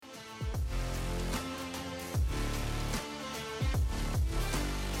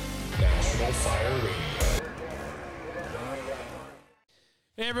National Fire Radio.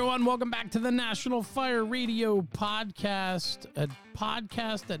 Hey everyone, welcome back to the National Fire Radio podcast, a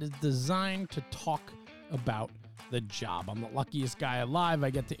podcast that is designed to talk about the job. I'm the luckiest guy alive.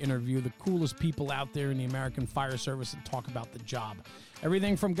 I get to interview the coolest people out there in the American Fire Service and talk about the job.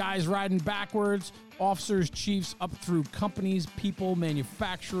 Everything from guys riding backwards, officers, chiefs, up through companies, people,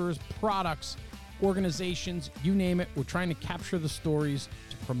 manufacturers, products, organizations, you name it. We're trying to capture the stories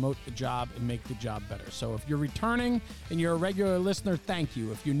to promote the job and make the job better. So if you're returning and you're a regular listener, thank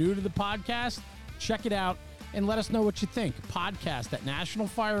you. If you're new to the podcast, check it out and let us know what you think. Podcast at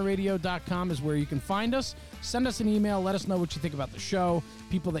nationalfireradio.com is where you can find us. Send us an email. Let us know what you think about the show,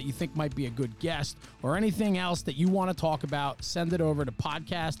 people that you think might be a good guest, or anything else that you want to talk about. Send it over to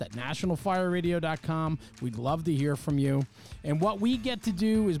podcast at nationalfireradio.com. We'd love to hear from you. And what we get to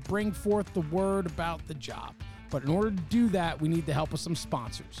do is bring forth the word about the job. But in order to do that, we need the help of some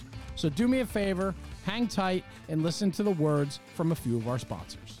sponsors. So do me a favor, hang tight, and listen to the words from a few of our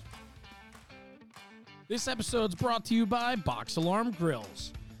sponsors. This episode's brought to you by Box Alarm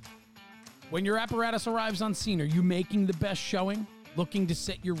Grills. When your apparatus arrives on scene, are you making the best showing? Looking to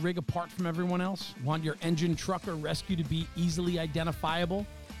set your rig apart from everyone else? Want your engine, truck, or rescue to be easily identifiable?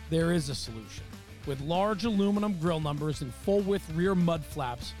 There is a solution. With large aluminum grill numbers and full-width rear mud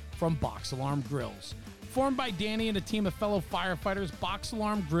flaps from Box Alarm Grills. Formed by Danny and a team of fellow firefighters, Box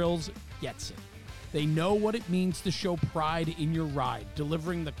Alarm Grills gets it. They know what it means to show pride in your ride,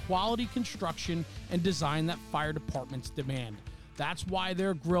 delivering the quality construction and design that fire departments demand. That's why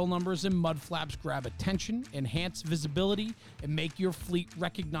their grill numbers and mud flaps grab attention, enhance visibility, and make your fleet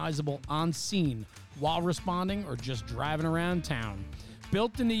recognizable on scene while responding or just driving around town.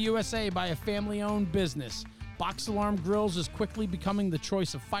 Built in the USA by a family-owned business, Box Alarm Grills is quickly becoming the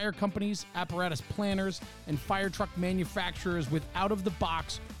choice of fire companies, apparatus planners, and fire truck manufacturers with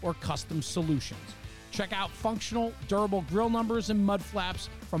out-of-the-box or custom solutions. Check out functional, durable grill numbers and mud flaps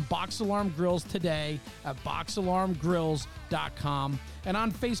from Box Alarm Grills today at boxalarmgrills.com and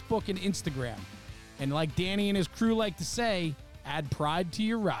on Facebook and Instagram. And like Danny and his crew like to say, add pride to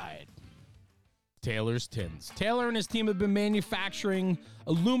your ride. Taylor's Tins. Taylor and his team have been manufacturing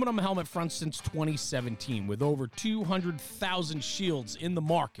aluminum helmet fronts since 2017 with over 200,000 shields in the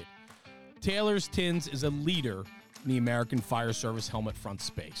market. Taylor's Tins is a leader in the American Fire Service helmet front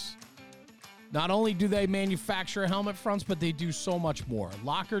space. Not only do they manufacture helmet fronts, but they do so much more.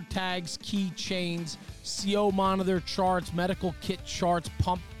 Locker tags, key chains, CO monitor charts, medical kit charts,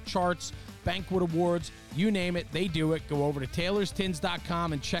 pump charts, banquet awards, you name it, they do it. Go over to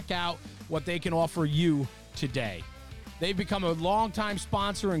taylorstins.com and check out what they can offer you today. They've become a longtime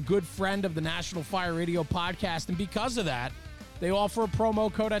sponsor and good friend of the National Fire Radio podcast, and because of that, they offer a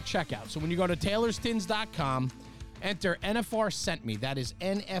promo code at checkout. So when you go to taylorstins.com, enter NFR Sent Me. That is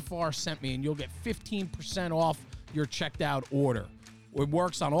NFR Sent Me, and you'll get 15% off your checked out order. It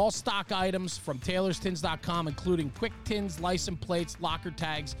works on all stock items from taylorstins.com, including quick tins, license plates, locker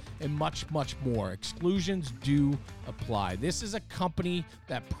tags, and much, much more. Exclusions do apply. This is a company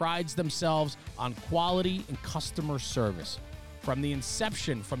that prides themselves on quality and customer service. From the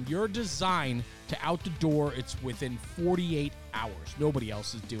inception, from your design to out the door, it's within 48 hours. Nobody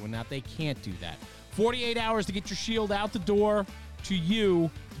else is doing that. They can't do that. 48 hours to get your shield out the door to you,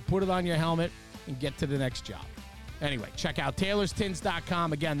 to put it on your helmet, and get to the next job. Anyway, check out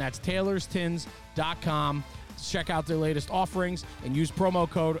taylorstins.com. Again, that's taylorstins.com. Check out their latest offerings and use promo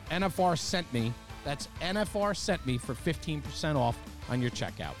code NFR Sent Me. That's NFR Sent Me for 15% off on your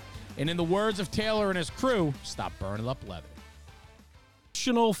checkout. And in the words of Taylor and his crew, stop burning up leather.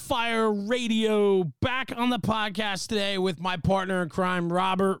 National Fire Radio, back on the podcast today with my partner in crime,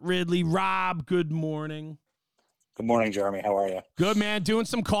 Robert Ridley. Rob, good morning. Good morning, Jeremy. How are you? Good, man. Doing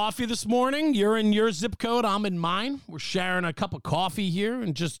some coffee this morning. You're in your zip code. I'm in mine. We're sharing a cup of coffee here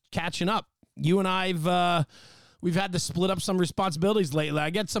and just catching up. You and we've had to split up some responsibilities lately. I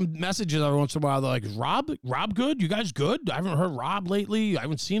get some messages every once in a while. They're like, "Is Rob good? You guys good? I haven't heard Rob lately. I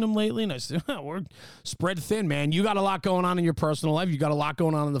haven't seen him lately." And I said, we're spread thin, man. You got a lot going on in your personal life. You got a lot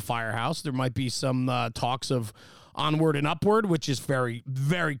going on in the firehouse. There might be some talks of onward and upward, which is very,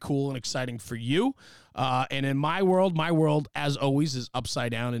 very cool and exciting for you. And in my world, as always, is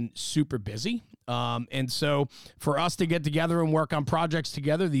upside down and super busy. And so for us to get together and work on projects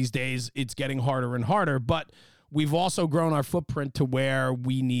together these days, it's getting harder and harder. But we've also grown our footprint to where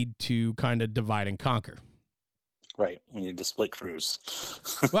we need to kind of divide and conquer. Right. We need to split crews.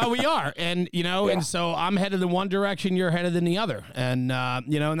 Well, we are. And, and so I'm headed in one direction, you're headed in the other. And,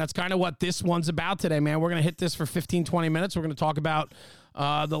 and that's kind of what this one's about today, man. We're going to hit this for 15, 20 minutes. We're going to talk about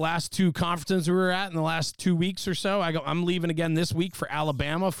the last two conferences we were at in the last 2 weeks or so. I'm leaving again this week for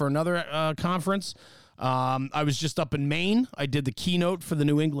Alabama for another conference. I was just up in Maine. I did the keynote for the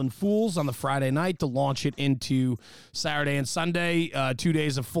New England Fools on the Friday night to launch it into Saturday and Sunday. 2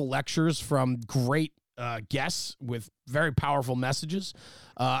 days of full lectures from great guests with very powerful messages.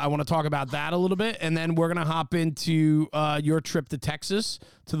 I want to talk about that a little bit, and then we're going to hop into your trip to Texas,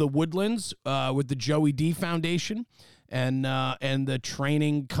 to the Woodlands with the Joey D Foundation and the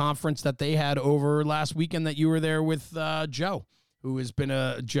training conference that they had over last weekend that you were there with Joe, who has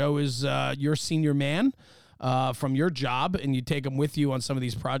been Joe is your senior man from your job, and you take him with you on some of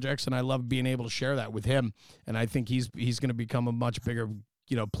these projects, and I love being able to share that with him, and I think he's going to become a much bigger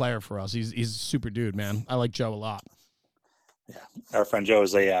player for us. He's a super dude, man. I like Joe a lot. Yeah, our friend Joe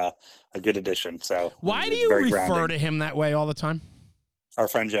is a good addition. So why do you refer to him that way all the time? Our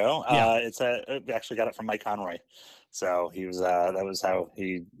friend Joe. Yeah. We actually got it from Mike Conroy. So he was that was how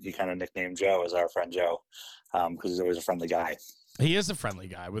he kind of nicknamed Joe as our friend Joe, because he's always a friendly guy. He is a friendly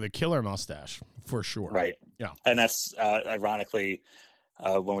guy with a killer mustache for sure. Right. Yeah. And that's ironically.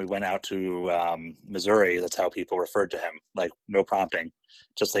 When we went out to Missouri, that's how people referred to him, like no prompting.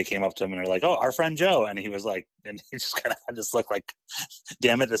 Just they came up to him and they're like, "Oh, our friend Joe," and he was like, and he just kind of had this look like,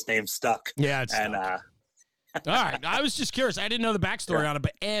 "Damn it, this name stuck." Yeah, it's and all right. I was just curious. I didn't know the backstory on it,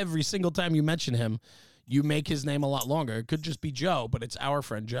 but every single time you mention him, you make his name a lot longer. It could just be Joe, but it's our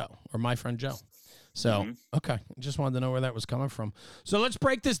friend Joe or my friend Joe. So, okay. Just wanted to know where that was coming from. So let's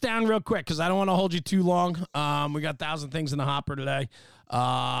break this down real quick because I don't want to hold you too long. We got 1,000 things in the hopper today.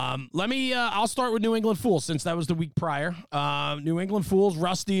 I'll start with New England Fools since that was the week prior. New England Fools,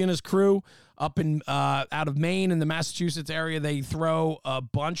 Rusty and his crew up in out of Maine in the Massachusetts area. They throw a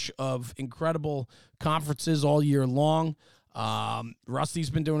bunch of incredible conferences all year long. Rusty's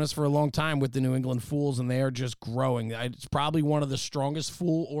been doing this for a long time with the New England Fools, and they are just growing. It's probably one of the strongest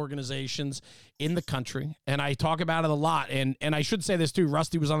fool organizations in the country, and I talk about it a lot. And I should say this too,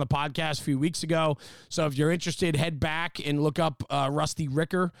 Rusty was on the podcast a few weeks ago, so if you're interested, head back and look up Rusty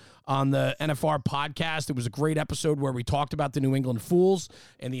Ricker on the NFR podcast. It was a great episode where we talked about the New England Fools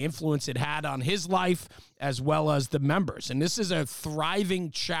and the influence it had on his life as well as the members. And this is a thriving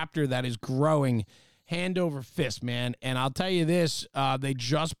chapter that is growing hand over fist, man. And I'll tell you this, they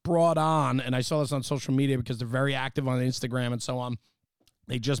just brought on, and I saw this on social media because they're very active on Instagram and so on.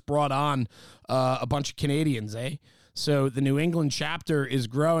 They just brought on a bunch of Canadians, eh? So the New England chapter is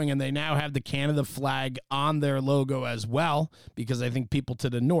growing, and they now have the Canada flag on their logo as well, because I think people to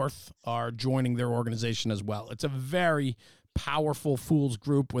the north are joining their organization as well. It's a very powerful Fools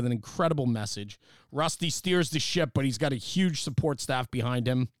group with an incredible message. Rusty steers the ship, but he's got a huge support staff behind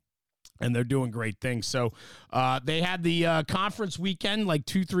him, and they're doing great things. So they had the conference weekend like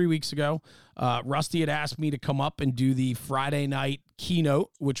 2-3 weeks ago. Rusty had asked me to come up and do the Friday night keynote,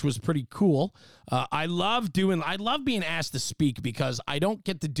 which was pretty cool. I love being asked to speak because I don't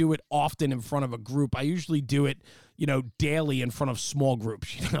get to do it often in front of a group. I usually do it, daily in front of small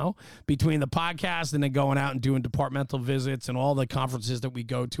groups, between the podcast and then going out and doing departmental visits and all the conferences that we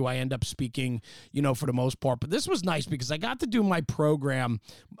go to. I end up speaking, for the most part. But this was nice because I got to do my program,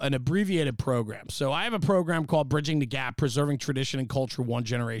 an abbreviated program. So I have a program called Bridging the Gap, Preserving Tradition and Culture One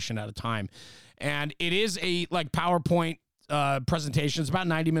Generation at a Time. And it is a PowerPoint presentation. It's about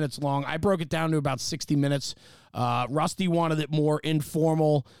 90 minutes long. I broke it down to about 60 minutes. Rusty wanted it more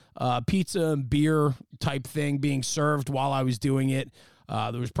informal, pizza and beer type thing being served while I was doing it.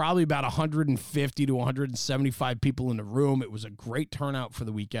 There was probably about 150 to 175 people in the room. It was a great turnout for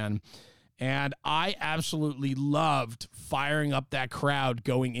the weekend. And I absolutely loved firing up that crowd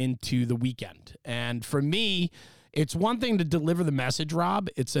going into the weekend. And for me, it's one thing to deliver the message, Rob.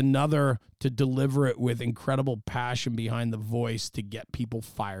 It's another to deliver it with incredible passion behind the voice to get people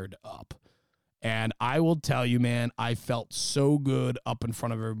fired up. And I will tell you, man, I felt so good up in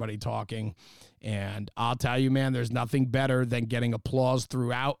front of everybody talking. And I'll tell you, man, there's nothing better than getting applause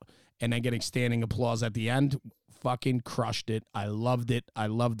throughout and then getting standing applause at the end. Fucking crushed it. I loved it. I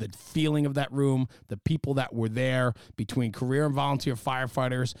loved the feeling of that room, the people that were there between career and volunteer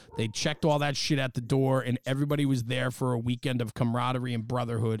firefighters. They checked all that shit at the door, and everybody was there for a weekend of camaraderie and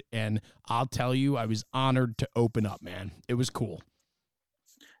brotherhood. And I'll tell you, I was honored to open up, man. It was cool.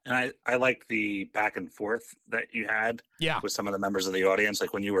 And I like the back and forth that you had with some of the members of the audience.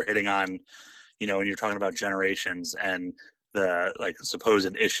 Like when you were hitting on, when you're talking about generations and the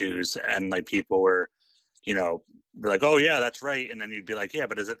supposed issues, and people were, be like, oh yeah, that's right. And then you'd be like, yeah,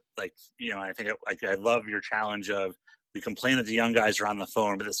 but is it like, I think I love your challenge of, we complain that the young guys are on the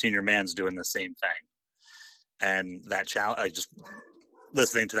phone, but the senior man's doing the same thing. And that challenge, just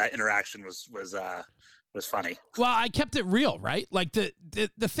listening to that interaction was funny. Well, I kept it real, right? Like the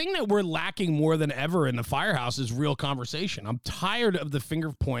thing that we're lacking more than ever in the firehouse is real conversation. I'm tired of the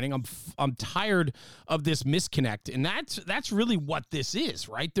finger pointing. I'm tired of this misconnect, and that's really what this is,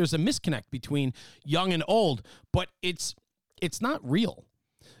 right? There's a misconnect between young and old, but it's not real.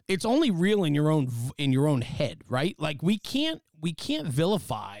 It's only real in your own head, right? Like we can't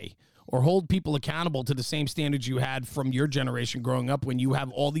vilify or hold people accountable to the same standards you had from your generation growing up, when you have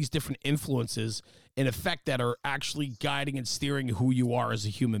all these different influences in effect that are actually guiding and steering who you are as a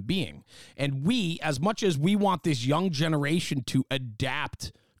human being. And we, as much as we want this young generation to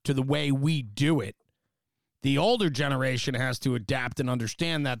adapt to the way we do it, the older generation has to adapt and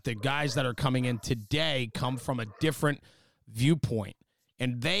understand that the guys that are coming in today come from a different viewpoint,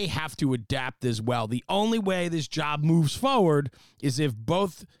 and they have to adapt as well. The only way this job moves forward is if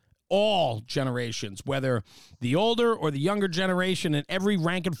all generations, whether the older or the younger generation, and every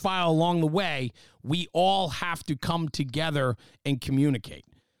rank and file along the way, we all have to come together and communicate.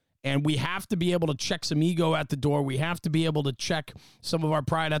 And we have to be able to check some ego at the door. We have to be able to check some of our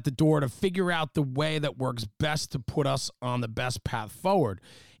pride at the door to figure out the way that works best to put us on the best path forward.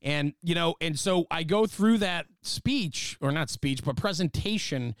 And, and so I go through that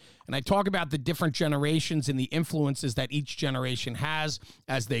presentation, and I talk about the different generations and the influences that each generation has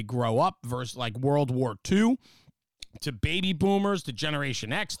as they grow up, versus like World War II, to baby boomers, to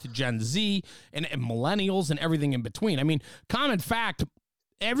Generation X, to Gen Z, and millennials, and everything in between. I mean, common fact,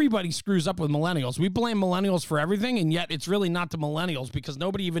 everybody screws up with millennials. We blame millennials for everything, and yet it's really not the millennials, because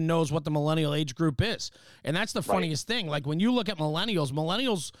nobody even knows what the millennial age group is. And that's the funniest thing. Like when you look at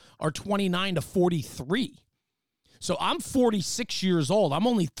millennials are 29 to 43. So I'm 46 years old. I'm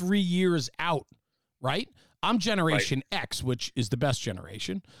only 3 years out, right? I'm Generation X, which is the best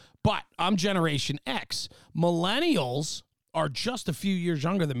generation, but I'm Generation X. Millennials are just a few years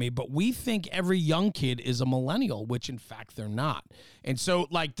younger than me, but we think every young kid is a millennial, which in fact they're not. And so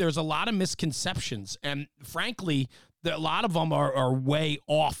like there's a lot of misconceptions, and frankly, a lot of them are way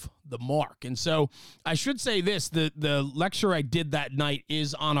off the mark. And so I should say this, the lecture I did that night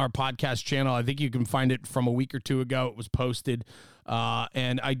is on our podcast channel. I think you can find it from a week or two ago. It was posted.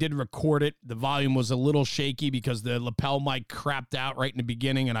 And I did record it. The volume was a little shaky because the lapel mic crapped out right in the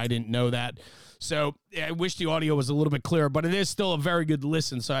beginning, and I didn't know that. So I wish the audio was a little bit clearer, but it is still a very good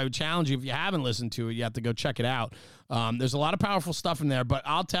listen. So I would challenge you, if you haven't listened to it, you have to go check it out. There's a lot of powerful stuff in there, but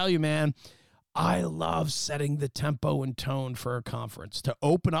I'll tell you, man, I love setting the tempo and tone for a conference. To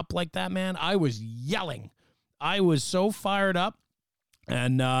open up like that, man, I was yelling. I was so fired up,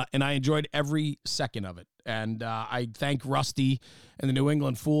 and I enjoyed every second of it. And I thank Rusty and the New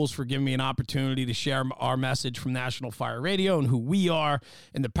England Fools for giving me an opportunity to share our message from National Fire Radio and who we are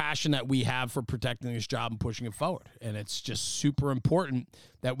and the passion that we have for protecting this job and pushing it forward. And it's just super important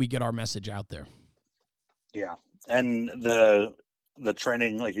that we get our message out there. Yeah. And the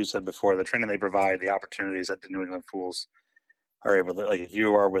training, like you said before, the training they provide, the opportunities that the New England Fools are able to, like, if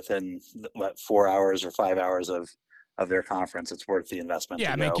you are within 4 hours or 5 hours of their conference, it's worth the investment.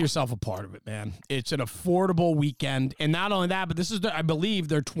 Yeah, make yourself a part of it, man. It's an affordable weekend. And not only that, but this is, I believe,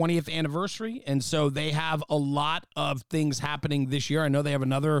 their 20th anniversary. And so they have a lot of things happening this year. I know they have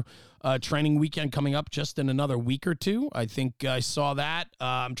another training weekend coming up just in another week or two. I think I saw that.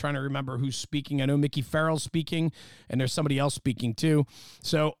 I'm trying to remember who's speaking. I know Mickey Farrell's speaking, and there's somebody else speaking too.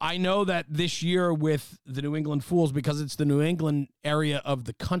 So I know that this year with the New England Fools, because it's the New England area of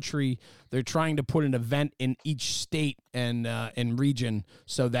the country, they're trying to put an event in each state and region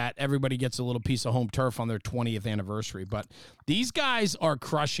so that everybody gets a little piece of home turf on their 20th anniversary. But these guys are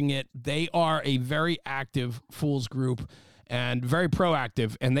crushing it. They are a very active Fools group and very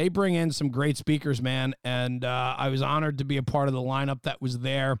proactive, and they bring in some great speakers, man. And I was honored to be a part of the lineup that was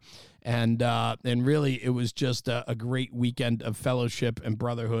there, and really it was just a great weekend of fellowship and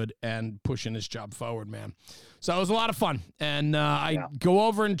brotherhood and pushing this job forward, man. So it was a lot of fun, and I go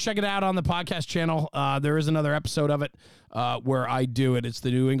over and check it out on the podcast channel. There is another episode of it where I do it. It's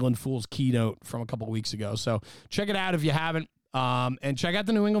the New England Fools keynote from a couple of weeks ago. So check it out if you haven't. And check out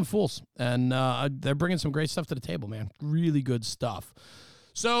the New England Fools. And they're bringing some great stuff to the table, man. Really good stuff.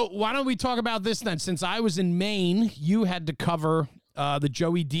 So why don't we talk about this then? Since I was in Maine, you had to cover the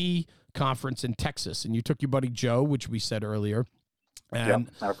Joey D conference in Texas. And you took your buddy Joe, which we said earlier. And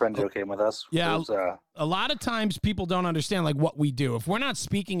our friend Joe came with us. Yeah. It was a lot of times people don't understand like what we do. If we're not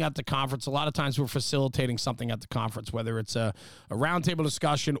speaking at the conference, a lot of times we're facilitating something at the conference, whether it's a roundtable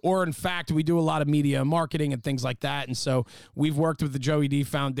discussion or, in fact, we do a lot of media marketing and things like that. And so we've worked with the Joey D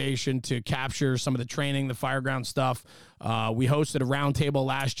Foundation to capture some of the training, the fireground stuff. We hosted a roundtable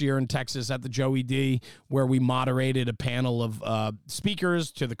last year in Texas at the Joey D where we moderated a panel of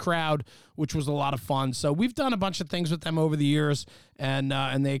speakers to the crowd, which was a lot of fun. So we've done a bunch of things with them over the years, and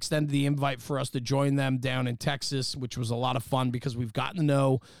they extended the invite for us to join them down in Texas, which was a lot of fun because we've gotten to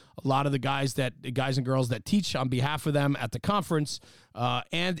know a lot of the guys and girls that teach on behalf of them at the conference.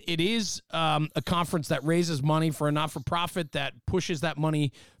 And it is a conference that raises money for a not-for-profit that pushes that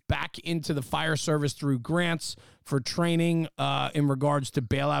money back into the fire service through grants for training in regards to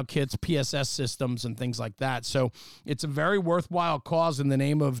bailout kits, PSS systems, and things like that. So it's a very worthwhile cause in the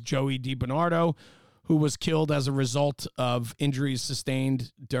name of Joey DiBernardo, who was killed as a result of injuries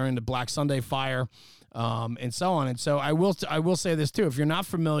sustained during the Black Sunday fire, and so on. And so I will say this too: if you're not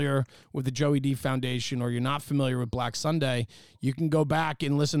familiar with the Joey D Foundation or you're not familiar with Black Sunday, you can go back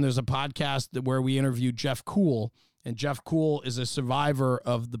and listen. There's a podcast where we interviewed Jeff Kuhl. And Jeff Kuhl is a survivor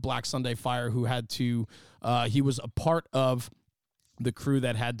of the Black Sunday fire who had to, he was a part of the crew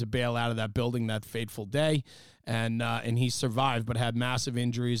that had to bail out of that building that fateful day. And he survived, but had massive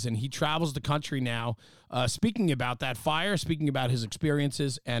injuries. And he travels the country now, speaking about that fire, speaking about his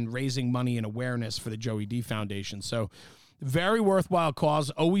experiences, and raising money and awareness for the Joey D Foundation. So very worthwhile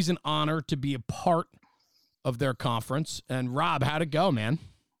cause. Always an honor to be a part of their conference. And Rob, how'd it go, man?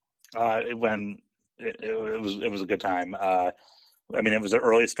 It was a good time. I mean, it was an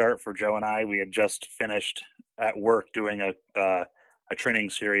early start for Joe and I. We had just finished at work doing a training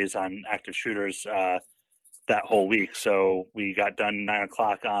series on active shooters that whole week. So we got done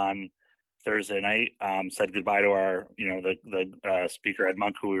 9:00 on Thursday night. Said goodbye to our, the speaker Ed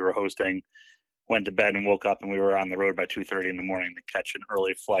Monk, who we were hosting. Went to bed and woke up, and we were on the road by 2:30 in the morning to catch an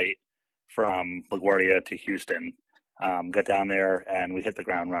early flight from LaGuardia to Houston. Got down there and we hit the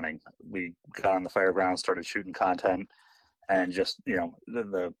ground running. We got on the fireground, started shooting content, and just,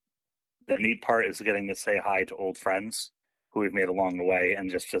 the neat part is getting to say hi to old friends who we've made along the way. And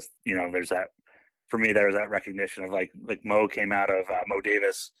just, there's that, for me, there's that recognition of like Mo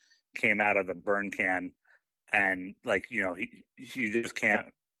Davis came out of the burn can, and you just can't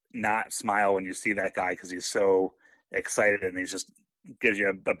not smile when you see that guy, because he's so excited and he just gives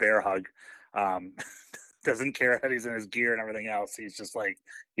you a bear hug. Doesn't care that he's in his gear and everything else. He's just like,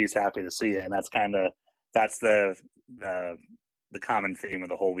 he's happy to see you. And that's the common theme of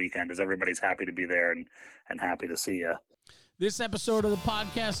the whole weekend, is everybody's happy to be there and happy to see you. This episode of the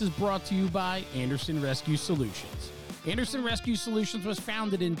podcast is brought to you by Anderson Rescue Solutions. Anderson Rescue Solutions was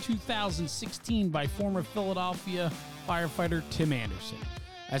founded in 2016 by former Philadelphia firefighter Tim Anderson.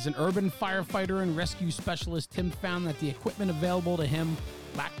 As an urban firefighter and rescue specialist, Tim found that the equipment available to him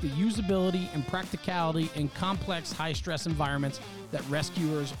lacked the usability and practicality in complex, high-stress environments that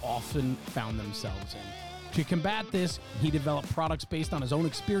rescuers often found themselves in. To combat this, he developed products based on his own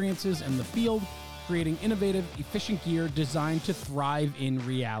experiences in the field, creating innovative, efficient gear designed to thrive in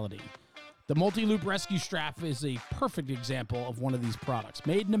reality. The Multi-Loop Rescue Strap is a perfect example of one of these products.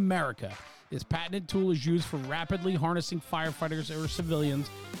 Made in America, this patented tool is used for rapidly harnessing firefighters or civilians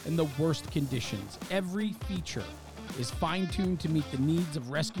in the worst conditions. Every feature is fine-tuned to meet the needs of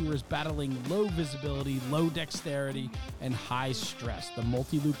rescuers battling low visibility, low dexterity, and high stress. The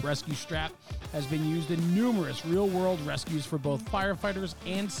Multi-Loop Rescue Strap has been used in numerous real-world rescues for both firefighters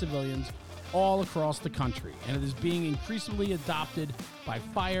and civilians all across the country, and it is being increasingly adopted by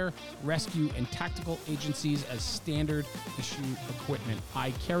fire, rescue, and tactical agencies as standard issue equipment.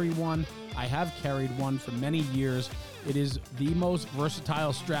 I carry one. I have carried one for many years. It is the most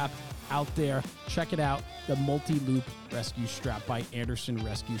versatile strap out there. Check it out, the Multi-Loop Rescue Strap by Anderson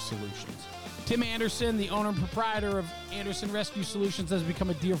Rescue Solutions. Tim Anderson, the owner and proprietor of Anderson Rescue Solutions, has become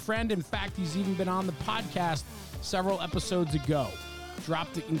a dear friend. In fact, he's even been on the podcast several episodes ago.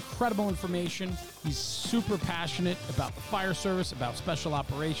 Dropped incredible information. He's super passionate about the fire service, about special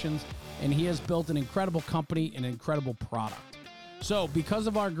operations, and he has built an incredible company, an incredible product. So because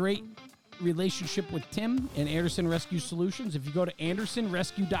of our great relationship with Tim and Anderson Rescue Solutions, if you go to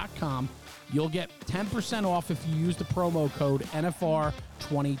andersonrescue.com, you'll get 10% off if you use the promo code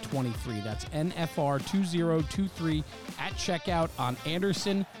NFR2023. That's NFR2023 at checkout on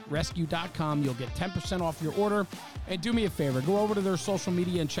andersonrescue.com. You'll get 10% off your order. And do me a favor, go over to their social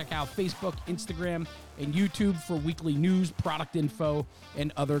media and check out Facebook, Instagram, and YouTube for weekly news, product info,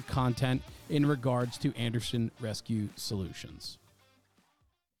 and other content in regards to Anderson Rescue Solutions.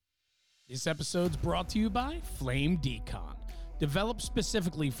 This episode's brought to you by Flame Decon. Developed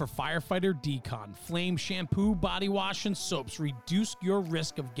specifically for firefighter decon, Flame shampoo, body wash, and soaps reduce your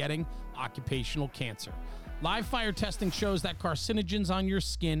risk of getting occupational cancer. Live fire testing shows that carcinogens on your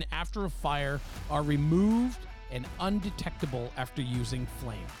skin after a fire are removed and undetectable after using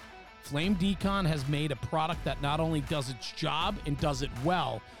Flame. Flame Decon has made a product that not only does its job and does it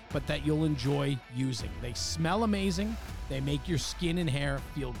well, but that you'll enjoy using. They smell amazing. They make your skin and hair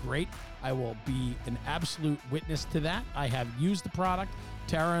feel great. I will be an absolute witness to that. I have used the product.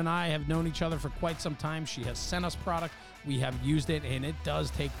 Tara and I have known each other for quite some time. She has sent us product. We have used it, and it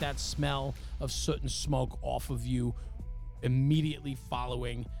does take that smell of soot and smoke off of you immediately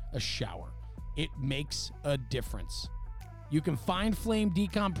following a shower. It makes a difference. You can find Flame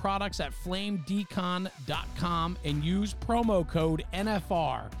Decon products at flamedecon.com and use promo code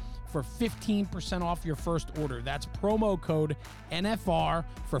NFR for 15% off your first order. That's promo code NFR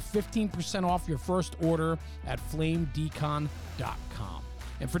for 15% off your first order at flamedecon.com.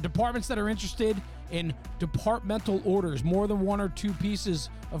 And for departments that are interested in departmental orders, more than 1 or 2 pieces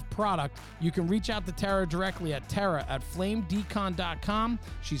of product, you can reach out to Tara directly at tara@flamedecon.com.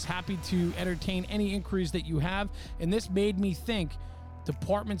 She's happy to entertain any inquiries that you have. And this made me think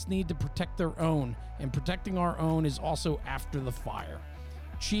departments need to protect their own, and protecting our own is also after the fire.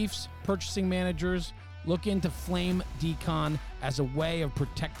 Chiefs, purchasing managers, look into Flame Decon as a way of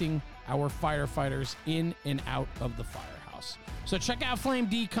protecting our firefighters in and out of the firehouse. So check out Flame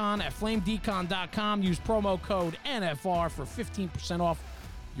Decon at flamedecon.com. Use promo code NFR for 15% off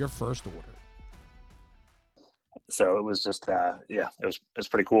your first order. So it was just, it was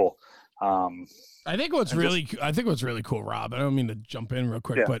pretty cool. I think what's really cool, Rob, I don't mean to jump in real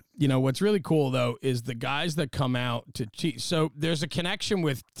quick, but what's really cool though is the guys that come out to cheat. So there's a connection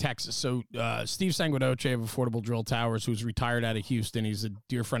with Texas. So Steve Sanguidoce of Affordable Drill Towers, who's retired out of Houston, he's a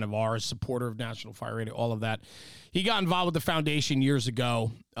dear friend of ours, supporter of National Fire Radio, all of that. He got involved with the foundation years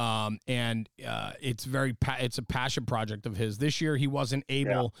ago, and it's a passion project of his. This year he wasn't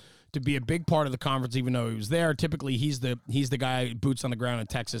able to be a big part of the conference, even though he was there. Typically, he's the guy, boots on the ground in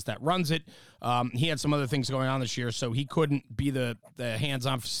Texas, that runs it. He had some other things going on this year, so he couldn't be the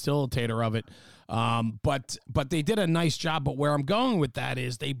hands-on facilitator of it. But they did a nice job. But where I'm going with that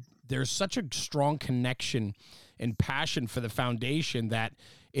is there's such a strong connection and passion for the foundation that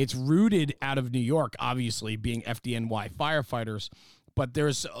it's rooted out of New York, obviously being FDNY firefighters. But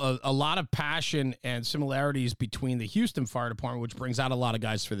there's a lot of passion and similarities between the Houston Fire Department, which brings out a lot of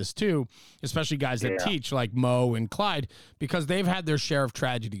guys for this too, especially guys that teach like Mo and Clyde, because they've had their share of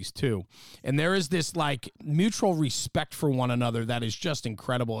tragedies too. And there is this like mutual respect for one another that is just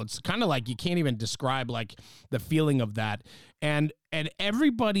incredible. It's kind of like you can't even describe like the feeling of that. And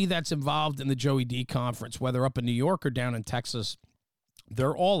everybody that's involved in the Joey D conference, whether up in New York or down in Texas,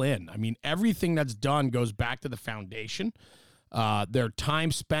 they're all in. I mean, everything that's done goes back to the foundation. Their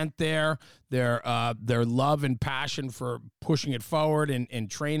time spent there, their love and passion for pushing it forward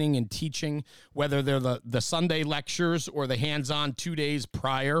and training and teaching, whether they're the Sunday lectures or the hands-on 2 days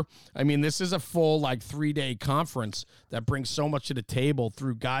prior. I mean, this is a full like 3-day conference that brings so much to the table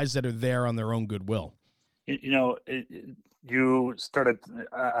through guys that are there on their own goodwill. You started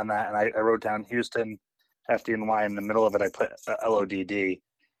on that, and I wrote down Houston FDNY. In the middle of it, I put LODD.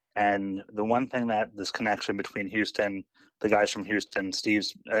 And the one thing that this connection between Houston, the guys from Houston,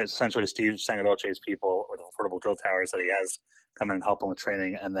 essentially Steve Sanguidoce's people, or the Affordable Drill Towers that he has come in and help him with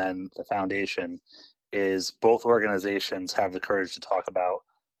training, and then the foundation, is both organizations have the courage to talk about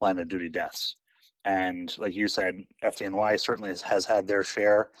line of duty deaths. And like you said, FDNY certainly has had their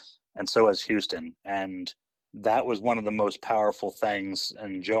share, and so has Houston. And that was one of the most powerful things.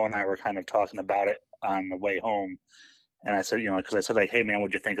 And Joe and I were kind of talking about it on the way home. And I said, because I said, like, hey, man,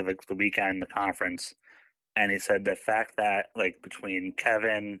 what'd you think of the weekend, the conference? And he said the fact that, like, between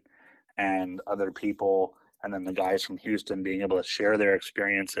Kevin and other people and then the guys from Houston being able to share their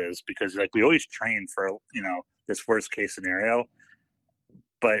experiences, because, like, we always train for, this worst case scenario.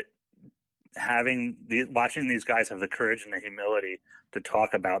 But watching these guys have the courage and the humility to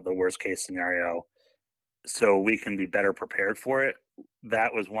talk about the worst case scenario so we can be better prepared for it,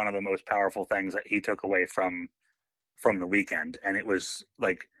 that was one of the most powerful things that he took away from the weekend. And it was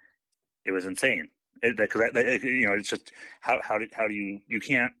like, it was insane. Because it's just how do you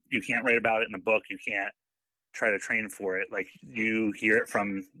can't write about it in a book. You can't try to train for it. Like, you hear it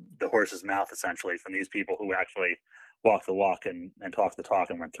from the horse's mouth, essentially, from these people who actually walk the walk and talk the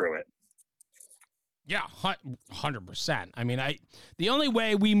talk and went through it. Yeah, 100%. I mean, the only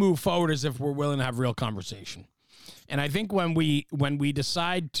way we move forward is if we're willing to have real conversation. And I think when we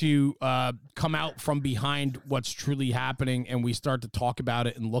decide to come out from behind what's truly happening and we start to talk about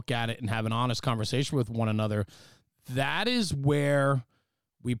it and look at it and have an honest conversation with one another, that is where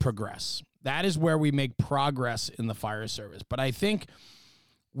we progress. That is where we make progress in the fire service. But I think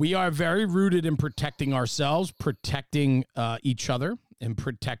we are very rooted in protecting ourselves, protecting each other, and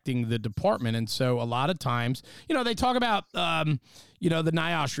protecting the department. And so a lot of times, they talk about, the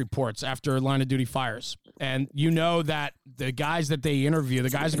NIOSH reports after line of duty fires. And that the guys that they interview, the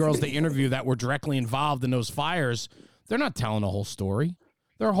guys and girls they interview that were directly involved in those fires, they're not telling the whole story.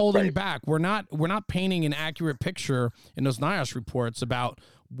 They're holding back. We're not painting an accurate picture in those NIOSH reports about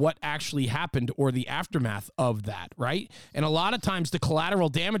what actually happened or the aftermath of that, right? And a lot of times the collateral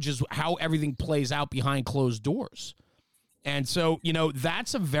damage is how everything plays out behind closed doors. And so,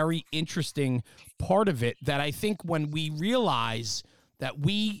 that's a very interesting part of it that I think when we realize that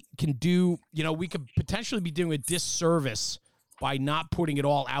we can do, we could potentially be doing a disservice by not putting it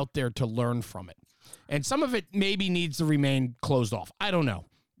all out there to learn from it. And some of it maybe needs to remain closed off. I don't know.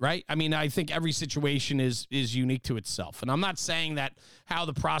 Right? I mean, I think every situation is unique to itself. And I'm not saying that how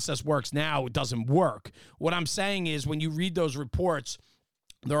the process works now, it doesn't work. What I'm saying is when you read those reports,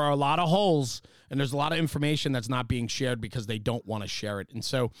 there are a lot of holes and there's a lot of information that's not being shared because they don't want to share it. And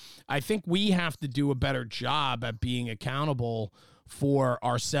so I think we have to do a better job at being accountable for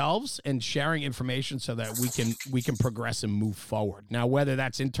ourselves and sharing information so that we can progress and move forward. Now, whether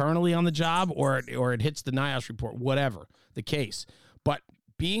that's internally on the job or it hits the NIOSH report, whatever the case. But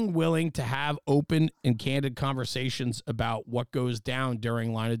being willing to have open and candid conversations about what goes down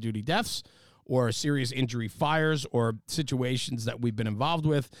during line of duty deaths or serious injury fires or situations that we've been involved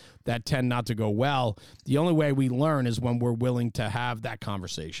with that tend not to go well. The only way we learn is when we're willing to have that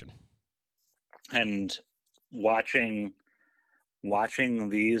conversation. And watching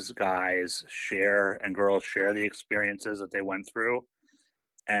these guys share and girls share the experiences that they went through,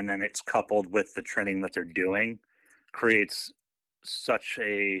 and then it's coupled with the training that they're doing, creates such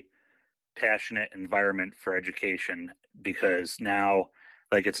a passionate environment for education, because now,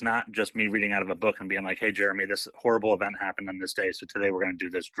 like, it's not just me reading out of a book and being like, hey, Jeremy, this horrible event happened on this day, so today we're going to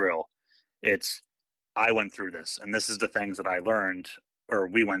do this drill. It's, I went through this, and this is the things that I learned, or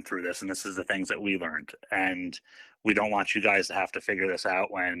we went through this, and this is the things that we learned. And we don't want you guys to have to figure this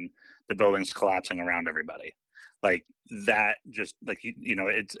out when the building's collapsing around everybody. Like that, just like,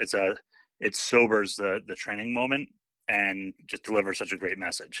 it sobers the training moment and just delivers such a great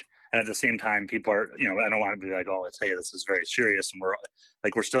message. And at the same time, people are, I don't want to be like, oh, this is very serious. And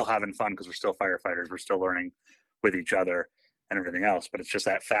we're still having fun because we're still firefighters. We're still learning with each other and everything else. But it's just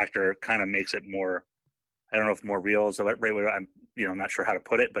that factor kind of makes it more, I don't know if more real is the right way. I'm not sure how to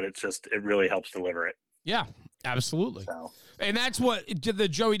put it, but it really helps deliver it. Yeah, absolutely. So. And that's what the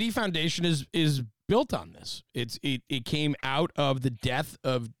Joey D Foundation is built on this. It came out of the death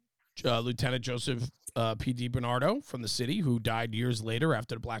of Lieutenant Joseph P. DiBernardo from the city, who died years later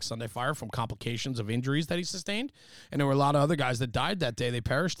after the Black Sunday fire from complications of injuries that he sustained. And there were a lot of other guys that died that day. They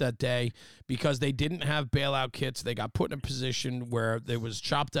perished that day because they didn't have bailout kits. They got put in a position where there was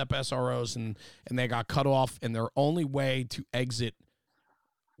chopped up SROs and they got cut off, and their only way to exit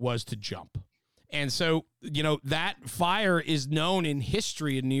was to jump. And so, that fire is known in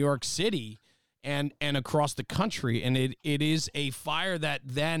history in New York City and across the country. And it is a fire that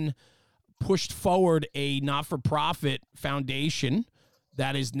then pushed forward a not-for-profit foundation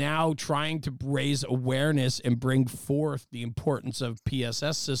that is now trying to raise awareness and bring forth the importance of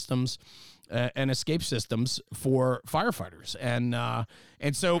PSS systems and escape systems for firefighters.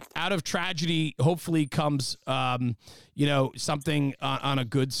 And so out of tragedy, hopefully comes, something on a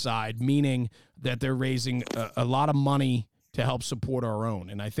good side, meaning that they're raising a lot of money to help support our own.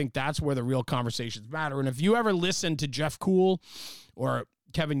 And I think that's where the real conversations matter. And if you ever listen to Jeff Kuhl or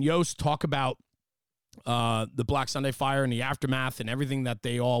Kevin Yost talk about the Black Sunday fire and the aftermath and everything that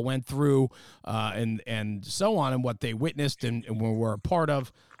they all went through and so on, and what they witnessed and were a part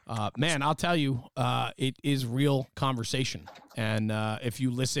of, man, I'll tell you, it is real conversation. And if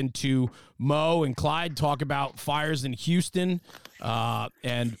you listen to Mo and Clyde talk about fires in Houston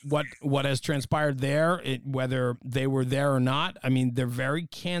and what has transpired there, whether they were there or not, I mean, they're very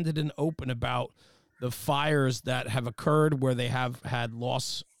candid and open about the fires that have occurred where they have had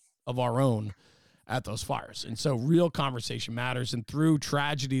loss of our own at those fires. And so real conversation matters. And through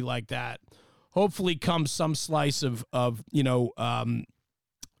tragedy like that, hopefully comes some slice of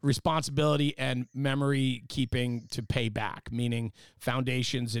responsibility and memory keeping to pay back, meaning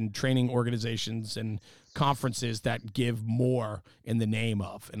foundations and training organizations and conferences that give more in the name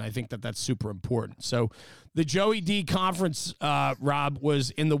of. And I think that that's super important. So the Joey D conference, Rob,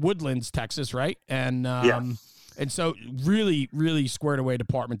 was in the Woodlands, Texas, right? And And so really, really squared away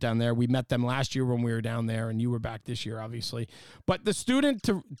department down there. We met them last year when we were down there, and you were back this year, obviously. But the student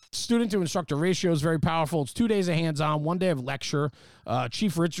to instructor ratio is very powerful. It's 2 days of hands-on, 1 day of lecture.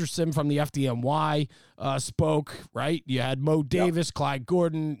 Chief Richardson from the FDNY spoke, right? You had Mo Davis, yep. Clyde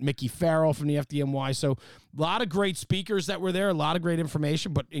Gordon, Mickey Farrell from the FDNY. So a lot of great speakers that were there, a lot of great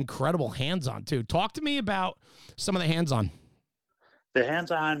information, but incredible hands-on too. Talk to me about some of the hands-on. The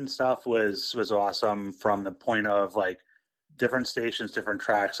hands-on stuff was awesome from the point of like different stations, different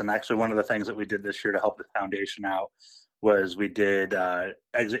tracks. And actually one of the things that we did this year to help the foundation out was we did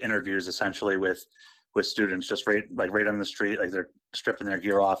exit interviews essentially with students, just right on the street, like they're stripping their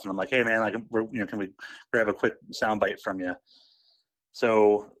gear off. And I'm like, hey man, like, can we grab a quick soundbite from you?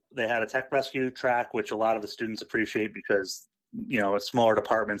 So they had a tech rescue track, which a lot of the students appreciate because, smaller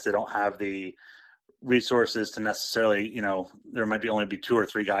departments, they don't have the resources to necessarily, there might only be 2 or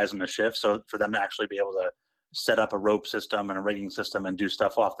 3 guys on the shift. So for them to actually be able to set up a rope system and a rigging system and do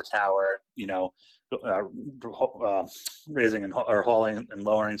stuff off the tower, raising or hauling and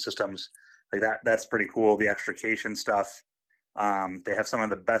lowering systems like that, that's pretty cool. The extrication stuff. They have some of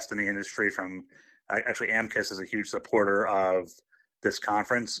the best in the industry from actually AMCIS is a huge supporter of this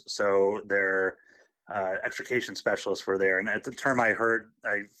conference. So they're extrication specialists were there, and it's a term I heard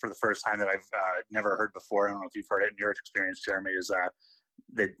for the first time that I've never heard before. I don't know if you've heard it in your experience, Jeremy. Is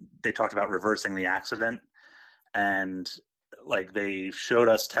they talked about reversing the accident, and like they showed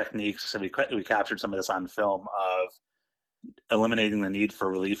us techniques, and we captured some of this on film of eliminating the need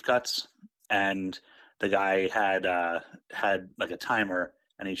for relief cuts. And the guy had like a timer,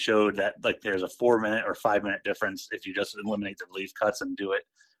 and he showed that like there's a 4-minute or 5-minute difference if you just eliminate the relief cuts and do it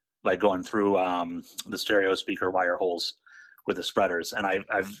by going through the stereo speaker wire holes with the spreaders. And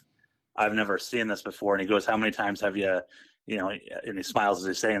I've never seen this before. And he goes, how many times have you, and he smiles as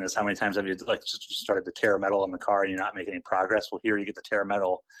he's saying this, how many times have you like just started to tear metal in the car and you're not making any progress? Well, here you get to tear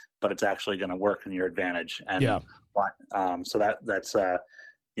metal, but it's actually going to work in your advantage. And yeah. So that's a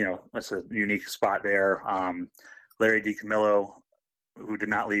unique spot there. Larry DiCamillo, who did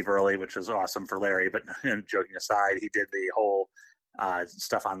not leave early, which was awesome for Larry, but joking aside, he did the whole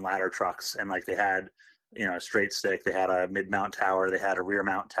stuff on ladder trucks, and like they had a straight stick, they had a mid-mount tower, they had a rear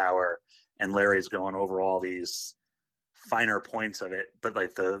mount tower, and Larry's going over all these finer points of it. But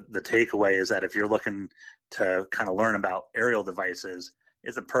like the takeaway is that if you're looking to kind of learn about aerial devices,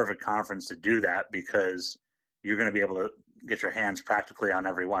 it's a perfect conference to do that, because you're going to be able to get your hands practically on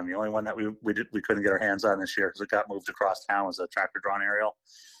every one. The only one that we couldn't get our hands on this year because it got moved across town was a tractor drawn aerial.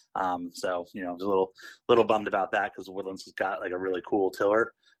 So I was a little bummed about that because Woodlands has got like a really cool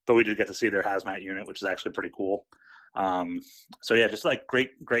tiller, but we did get to see their hazmat unit, which is actually pretty cool. So yeah, just like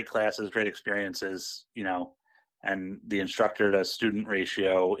great classes, great experiences, and the instructor to student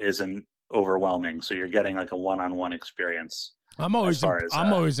ratio isn't overwhelming. So you're getting like a one-on-one experience. I'm always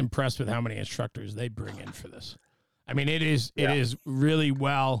impressed with how many instructors they bring in for this. I mean, it is really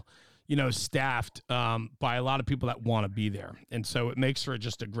well, staffed by a lot of people that want to be there. And so it makes for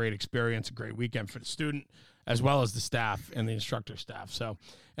just a great experience, a great weekend for the student, as well as the staff and the instructor staff. So,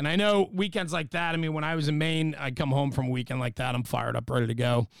 and I know weekends like that, I mean, when I was in Maine, I'd come home from a weekend like that, I'm fired up, ready to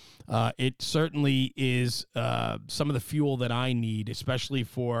go. It certainly is some of the fuel that I need, especially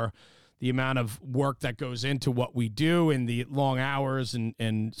for the amount of work that goes into what we do and the long hours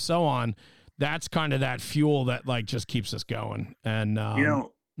and so on. That's kind of that fuel that like just keeps us going. And,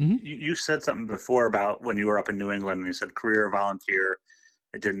 you said something before about when you were up in New England and you said career or volunteer,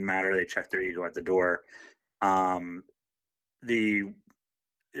 it didn't matter. They checked their ego at the door. It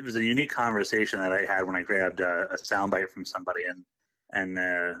was a unique conversation that I had when I grabbed a soundbite from somebody, and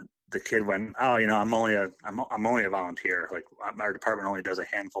the kid went, "Oh, I'm only a volunteer. Like our department only does a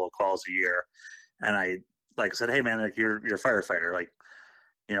handful of calls a year." And I said, "Hey man, like you're a firefighter. Like,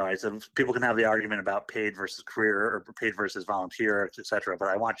 I said people can have the argument about paid versus career or paid versus volunteer, etc. But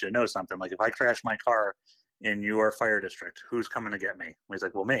I want you to know something. Like if I crash my car in your fire district, who's coming to get me?" And he's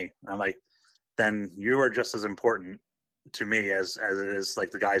like, "Well, me." And I'm like, "Then you are just as important to me as it is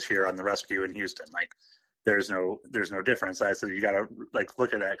like the guys here on the rescue in Houston. Like there's no difference." I said, "You got to like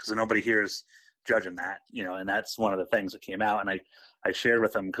look at that because nobody here is judging that, and that's one of the things that came out." And I shared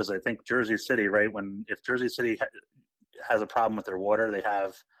with them because I think Jersey City, right, if Jersey City has a problem with their water, they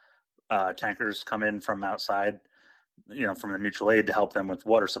have tankers come in from outside, from the mutual aid to help them with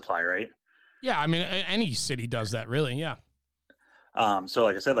water supply, right? Yeah, I mean, any city does that, really, yeah. So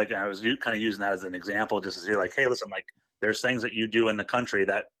like I said, like I was kind of using that as an example just to say like, hey, listen, like there's things that you do in the country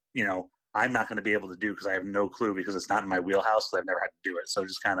that, I'm not going to be able to do because I have no clue because it's not in my wheelhouse. So I've never had to do it. So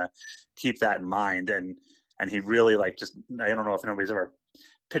just kind of keep that in mind. And he really like, just, I don't know if anybody's ever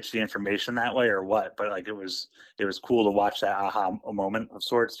pitch the information that way or what, but like it was cool to watch that aha moment of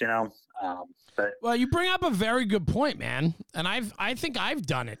sorts, but Well, you bring up a very good point, man. And I think I've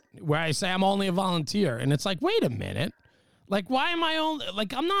done it where I say I'm only a volunteer. And it's like, wait a minute. Like, why am I only,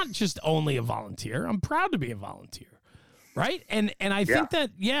 like, I'm not just only a volunteer. I'm proud to be a volunteer. Right. And I think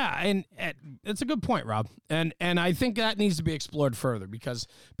that, and it's a good point, Rob. And I think that needs to be explored further because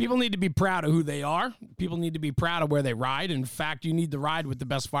people need to be proud of who they are. People need to be proud of where they ride. In fact, you need to ride with the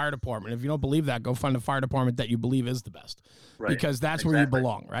best fire department. If you don't believe that, go find a fire department that you believe is the best, right? Because that's where you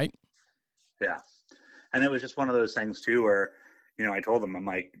belong. Right. Yeah. And it was just one of those things too, where, I told them, I'm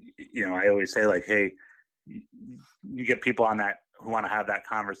like, I always say like, hey, you get people on that who want to have that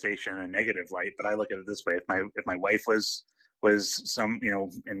conversation in a negative light, but I look at it this way: if my wife was some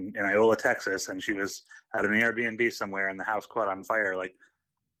in Iola, Texas, and she was at an Airbnb somewhere and the house caught on fire, like,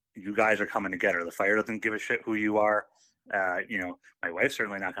 you guys are coming to get her. The fire doesn't give a shit who you are. My wife's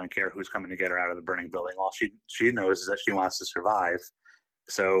certainly not going to care who's coming to get her out of the burning building. All she knows is that she wants to survive.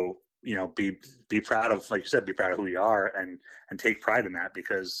 So be proud of, like you said, be proud of who you are and take pride in that,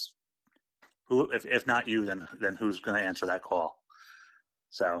 because if not you, then who's going to answer that call?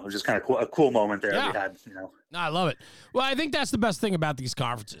 So it was just kind of a cool moment there that we had, No, I love it. Well, I think that's the best thing about these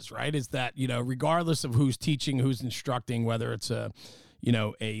conferences, right? Is that, regardless of who's teaching, who's instructing, whether it's a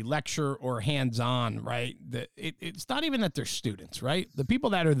lecture or hands-on, right? It's not even that they're students, right? The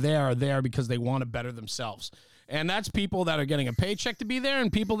people that are there because they want to better themselves. And that's people that are getting a paycheck to be there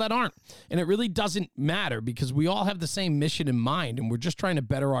and people that aren't. And it really doesn't matter because we all have the same mission in mind, and we're just trying to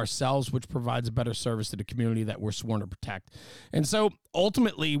better ourselves, which provides a better service to the community that we're sworn to protect. And so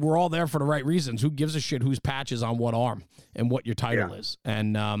ultimately, we're all there for the right reasons. Who gives a shit whose patch is on what arm and what your title is?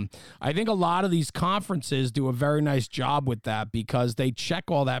 And I think a lot of these conferences do a very nice job with that because they check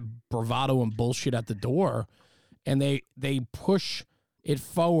all that bravado and bullshit at the door, and they push it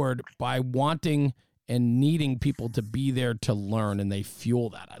forward by wanting and needing people to be there to learn, and they fuel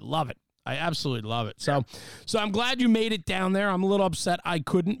that. I love it. I absolutely love it. So I'm glad you made it down there. I'm a little upset I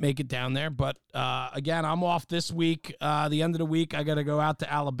couldn't make it down there, but again, I'm off this week. The end of the week, I got to go out to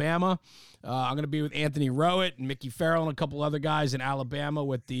Alabama. I'm going to be with Anthony Rowett and Mickey Farrell and a couple other guys in Alabama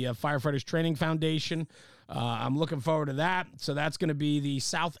with the Firefighters Training Foundation. I'm looking forward to that. So that's going to be the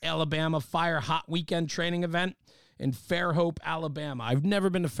South Alabama Fire Hot Weekend Training Event in Fairhope, Alabama. I've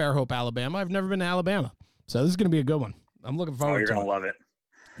never been to Fairhope, Alabama. I've never been to Alabama. So this is going to be a good one. I'm looking forward to it. You're going to love it.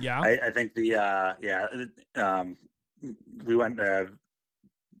 Yeah. I think we went,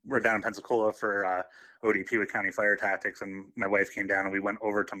 we're down in Pensacola for ODP with County Fire Tactics, and my wife came down and we went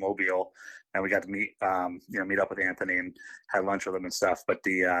over to Mobile and we got to meet up with Anthony and had lunch with him and stuff. But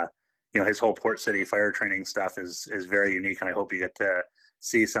his whole Port City fire training stuff is very unique, and I hope you get to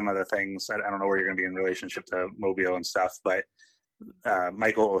see some of the things. I don't know where you're going to be in relationship to Mobile and stuff, but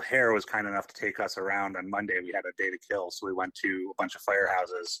Michael O'Hare was kind enough to take us around on Monday. We had a day to kill, so we went to a bunch of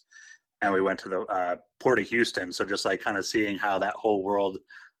firehouses and we went to the Port of Houston. So just like kind of seeing how that whole world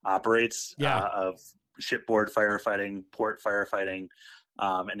operates of shipboard firefighting, port firefighting,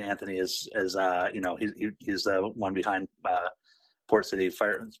 and Anthony is he's the one behind Port City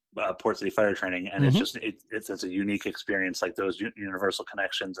Fire Training, and it's a unique experience. Like those universal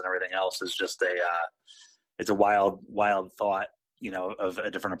connections and everything else is just it's a wild thought, of a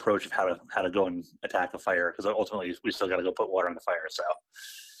different approach of how to go and attack a fire, because ultimately we still got to go put water on the fire. So,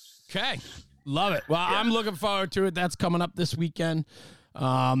 okay, love it. Well, I'm looking forward to it. That's coming up this weekend,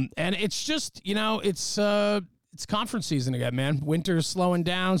 and it's just it's conference season again, man. Winter's slowing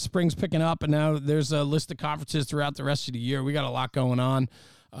down, spring's picking up, and now there's a list of conferences throughout the rest of the year. We got a lot going on.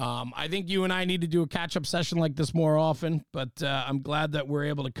 I think you and I need to do a catch-up session like this more often, but I'm glad that we're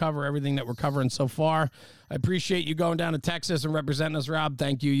able to cover everything that we're covering so far. I appreciate you going down to Texas and representing us, Rob.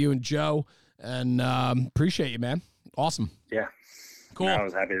 Thank you, you and Joe, and appreciate you, man. Awesome. Yeah. Cool. I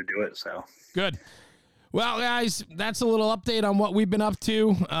was happy to do it, so. Good. Well, guys, that's a little update on what we've been up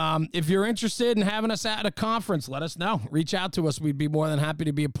to. If you're interested in having us at a conference, let us know. Reach out to us. We'd be more than happy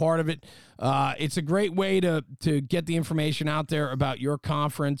to be a part of it. It's a great way to get the information out there about your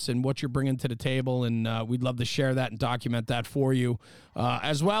conference and what you're bringing to the table, and we'd love to share that and document that for you.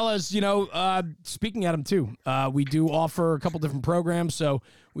 As well as, speaking at them, too. We do offer a couple different programs, so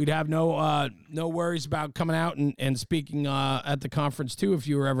we'd have no worries about coming out and speaking at the conference, too, if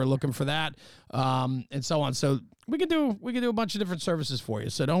you were ever looking for that, and so on. So we can do a bunch of different services for you.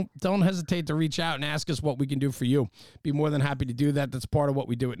 So don't hesitate to reach out and ask us what we can do for you. Be more than happy to do that. That's part of what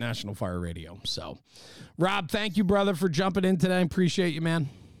we do at National Fire Radio. So, Rob, thank you, brother, for jumping in today. Appreciate you, man.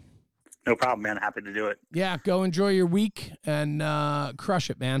 No problem, man. Happy to do it. Yeah, go enjoy your week and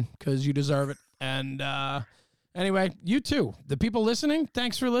crush it, man, because you deserve it. And Anyway, you too. The people listening,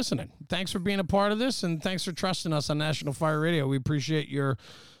 thanks for listening. Thanks for being a part of this, and thanks for trusting us on National Fire Radio. We appreciate your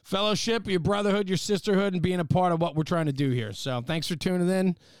fellowship, your brotherhood, your sisterhood, and being a part of what we're trying to do here. So thanks for tuning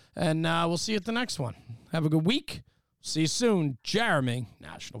in, and we'll see you at the next one. Have a good week. See you soon. Jeremy,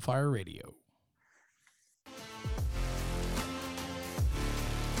 National Fire Radio.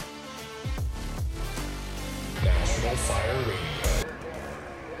 National Fire Radio.